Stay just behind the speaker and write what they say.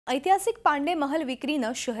ऐतिहासिक पांडे महल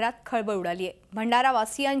विक्रीनं शहरात खळबळ उडाली आहे। भंडारा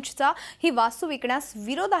वासियांचा ही वास्तू विकण्यास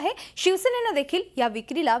विरोध आहे। शिवसेनेने देखील या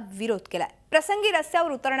विक्रीला विरोध केलाय। प्रसंगी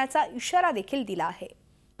रस्त्यावर उतरण्याचा इशारा देखील दिला आहे।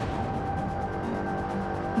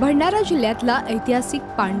 भंडारा जिल्ह्यातला ऐतिहासिक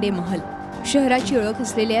पांडे महल शहराची ओळख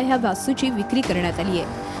असलेल्या ह्या वास्तूची विक्री करण्यात आली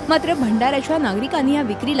आहे। मात्र भंडाराच्या नागरिकांनी या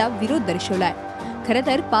विक्रीला विरोध दर्शवलाय। खरं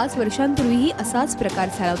तर 5 वर्षांपूर्वीही असाच प्रकार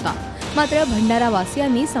झाला होता। मात्र भंडारा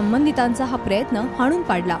वासियांनी संबंधितांचा हा प्रयत्न हाणून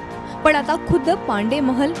पाडला। पण आता खुद्द पांडे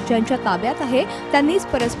महल ज्यांच्या ताब्यात आहे त्यांनीच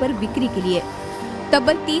परस्पर विक्री केली आहे।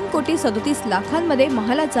 तब्बल 3,37 लाखांमध्ये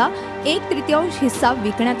महलाचा 1/3 हिस्सा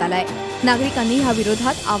विकण्यात आलाय। नागरिकांनी या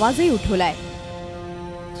विरोधात आवाजही उठवलाय।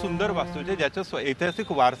 सुंदर वास्तूचे ज्याचं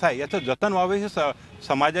ऐतिहासिक वारसा आहे याचं जतन व्हावे हे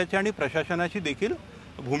समाजाची आणि प्रशासनाची देखील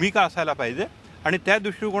भूमिका असायला पाहिजे। आणि त्या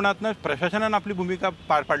दृष्टिकोनातून प्रशासनाने आपली भूमिका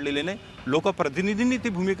पार पाडलेली नाही, लोकप्रतिनिधींनी ती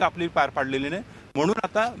भूमिका आपली पार पाडलेली नाही। म्हणून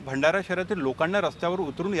आता भंडारा शहरातील लोकांना रस्त्यावर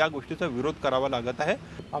उतरून या गोष्टीचा विरोध करावा लागत आहे।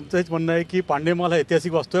 आमचं हेच म्हणणं आहे की पांडे महल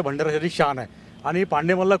ऐतिहासिक वास्तू आहे, भंडारा शहराची शान आहे आणि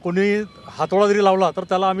पांडे महलला कोणी हातोडा जरी लावला तर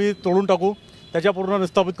त्याला आम्ही तोडून टाकू, त्याच्या पूर्ण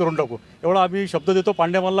निस्तापित करून टाकू, एवढा आम्ही शब्द देतो।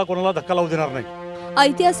 पांडे महलला कोणाला धक्का लावू देणार नाही।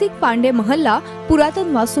 ऐतिहासिक पांडे महलला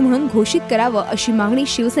पुरातन वास्तू म्हणून घोषित करावं अशी मागणी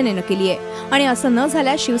शिवसेनेनं केली आहे आणि असं न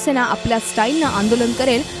झाल्यास शिवसेना आपल्या स्टाईलनं आंदोलन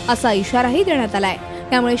करेल असा इशाराही देण्यात आलाय।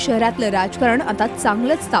 त्यामुळे शहरातलं राजकारण आता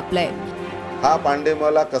चांगलंच तापलंय। हा पांडे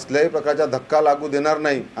महलला कसल्याही प्रकारचा धक्का लागू देणार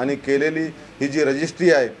नाही आणि केलेली ही जी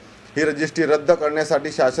रजिस्ट्री आहे ही रजिस्ट्री रद्द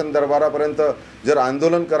करण्यासाठी शासन दरबारापर्यंत जर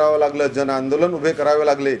आंदोलन करावं लागलं, जन आंदोलन उभे करावे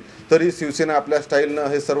लागले तरी शिवसेना आपल्या स्टाईलनं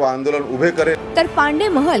हे सर्व आंदोलन उभे करेल। तर पांडे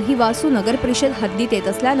महल ही वास्तू नगर परिषद हद्दीत येत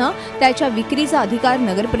असल्यानं त्याच्या विक्रीचा अधिकार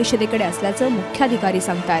नगर परिषदेकडे असल्याचं मुख्याधिकारी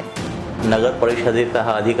सांगतात। नगर परिषदेचा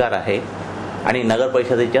हा अधिकार आहे आणि नगर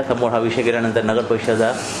परिषदेच्या समोर हा विषय गेल्यानंतर नगर परिषद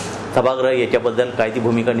सभागृह याच्याबद्दल काय ती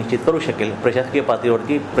भूमिका निश्चित करू शकेल। प्रशासकीय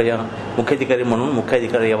पातळीवरती मुख्याधिकारी म्हणून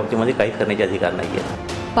मुख्याधिकारी या बाबतीमध्ये काहीच करण्याचे अधिकार नाहीये।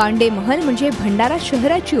 पांडे महल म्हणजे भंडारा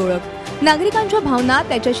शहराची ओळख, नागरिकांच्या भावना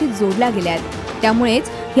त्याच्याशी जोडल्या गेल्या आहेत। त्यामुळेच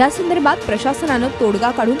या संदर्भात प्रशासनानं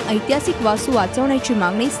तोडगा काढून ऐतिहासिक वास्तू वाचवण्याची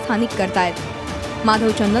मागणी स्थानिक करतायत। Madhav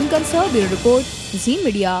चंदनकरसह bureau report, Zee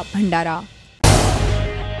media, Bhandara.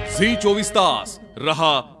 Zee 24 तास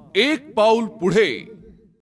रहा एक पाऊल पुढे।